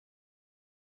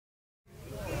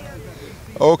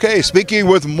Okay, speaking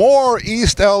with more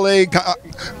East LA,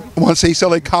 East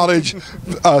LA College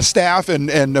staff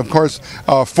and of course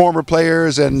former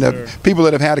players and people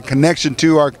that have had a connection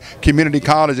to our community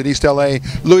college at East LA.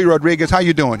 Louie Rodriguez, how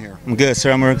you doing here? I'm good,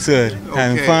 sir. I'm good. Okay.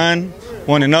 Having fun.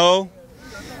 Want to know.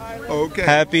 Okay.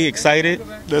 Happy, excited.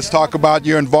 Let's talk about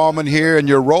your involvement here and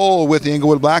your role with the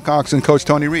Inglewood Blackhawks and Coach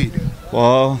Tony Reed.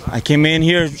 Well, I came in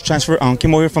here,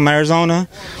 came over here from Arizona,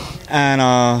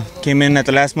 and came in at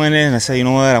the last minute, and I said, you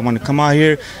know what, I want to come out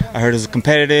here. I heard it was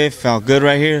competitive, felt good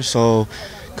right here, so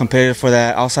competitive for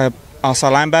that outside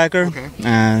linebacker,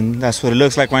 and that's what it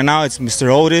looks like right now. It's Mr.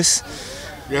 Otis,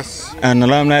 yes, an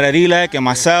alumni at ELAC, and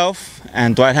myself,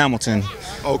 and Dwight Hamilton.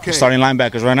 Okay. Starting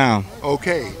linebackers right now.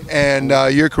 Okay. And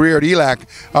your career at ELAC,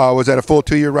 was that a full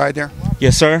 2-year ride there?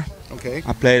 Yes, sir. Okay.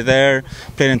 I played there,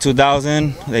 played in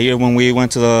 2000, the year when we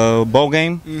went to the bowl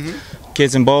game,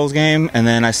 Kids and Bowls game, and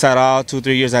then I sat out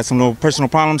 2-3 years, had some little personal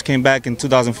problems, came back in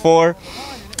 2004,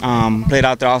 played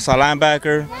out there outside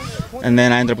linebacker, and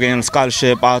then I ended up getting a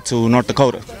scholarship out to North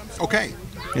Dakota. Okay.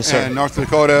 Yes, sir. And North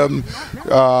Dakota,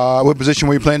 what position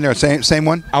were you playing there? Same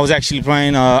one? I was actually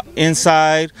playing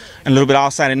inside and a little bit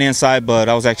outside and inside, but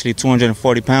I was actually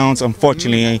 240 pounds.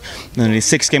 Unfortunately, in the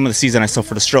 6th game of the season, I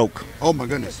suffered a stroke. Oh, my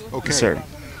goodness. Okay. Yes, sir.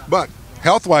 But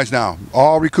health-wise now,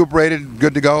 all recuperated,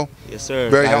 good to go? Yes, sir.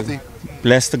 Very healthy?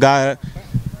 Blessed to God.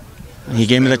 He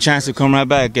gave me the chance to come right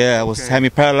back. Yeah, had me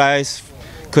paralyzed.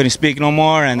 Couldn't speak no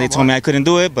more, and they told me I couldn't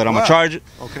do it, but I'm a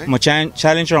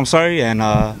challenger, I'm sorry, and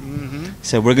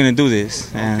said we're gonna do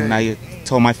this, and I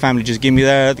told my family, just give me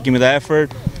the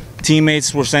effort.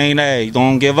 Teammates were saying, hey,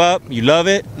 don't give up, you love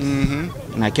it,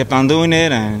 and I kept on doing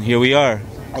it, and here we are.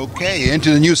 Okay,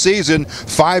 into the new season,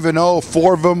 5-0,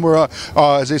 4 of them were,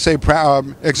 as they say,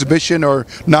 exhibition or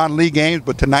non-league games,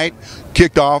 but tonight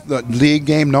kicked off the league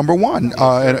game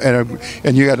 #1,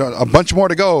 and you got a bunch more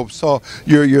to go. So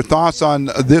your thoughts on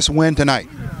this win tonight?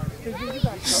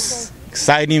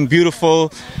 Exciting,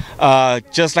 beautiful.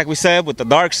 Just like we said, with the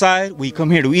dark side, we come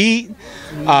here to eat.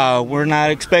 We're not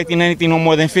expecting anything no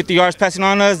more than 50 yards passing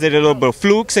on us. There are a little bit of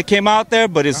flukes that came out there,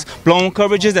 but it's blown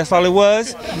coverages. That's all it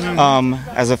was.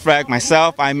 As a fact,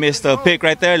 myself, I missed a pick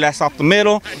right there. That's off the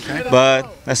middle, but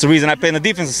that's the reason I play on the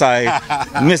defensive side.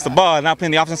 I missed the ball, not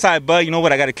playing the offensive side. But you know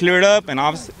what? I got to clear it up, and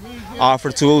obviously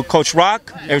offer to Coach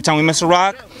Rock. Every time we miss a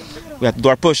rock, we have to do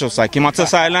our push-ups. So I came out to the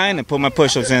sideline and put my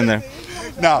push-ups in there.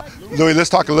 Now, Louie, let's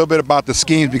talk a little bit about the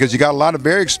schemes, because you got a lot of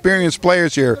very experienced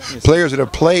players here, players that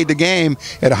have played the game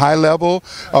at a high level,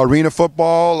 arena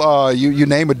football, you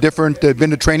name a different, they've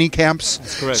been to training camps.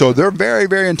 So they're very,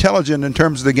 very intelligent in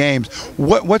terms of the games.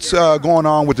 What's going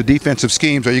on with the defensive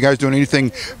schemes? Are you guys doing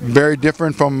anything very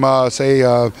different from, say,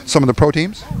 some of the pro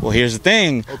teams? Well, here's the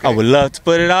thing. I would love to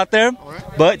put it out there,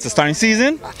 but it's a starting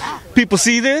season. People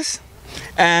see this,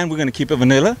 and we're going to keep it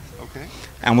vanilla.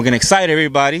 And we're going to excite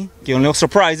everybody, give them little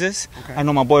surprises. I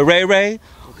know my boy Ray,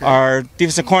 our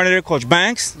defensive coordinator, Coach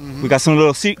Banks. We got some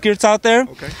little secrets out there.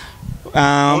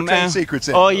 Secrets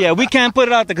in. Oh, yeah, we can't put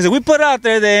it out there, because if we put it out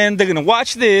there, then they're going to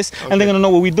watch this, and they're going to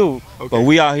know what we do. But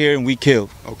we out here, and we kill.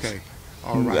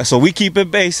 All right. So we keep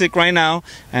it basic right now,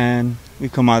 and we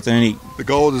come out there and eat. The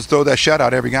goal is to throw that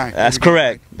shutout every guy. That's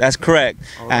correct. That's correct.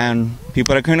 And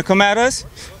people that are going to come at us,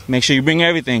 make sure you bring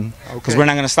everything, because we're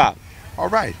not going to stop. All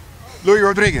right. Louie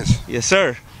Rodriguez. Yes,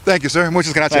 sir. Thank you, sir.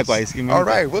 Muchas gracias. Likewise. All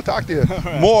right, we'll talk to you.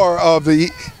 More of the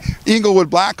Inglewood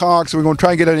Blackhawks. We're going to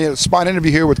try and get a spot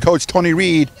interview here with Coach Tony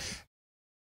Reed.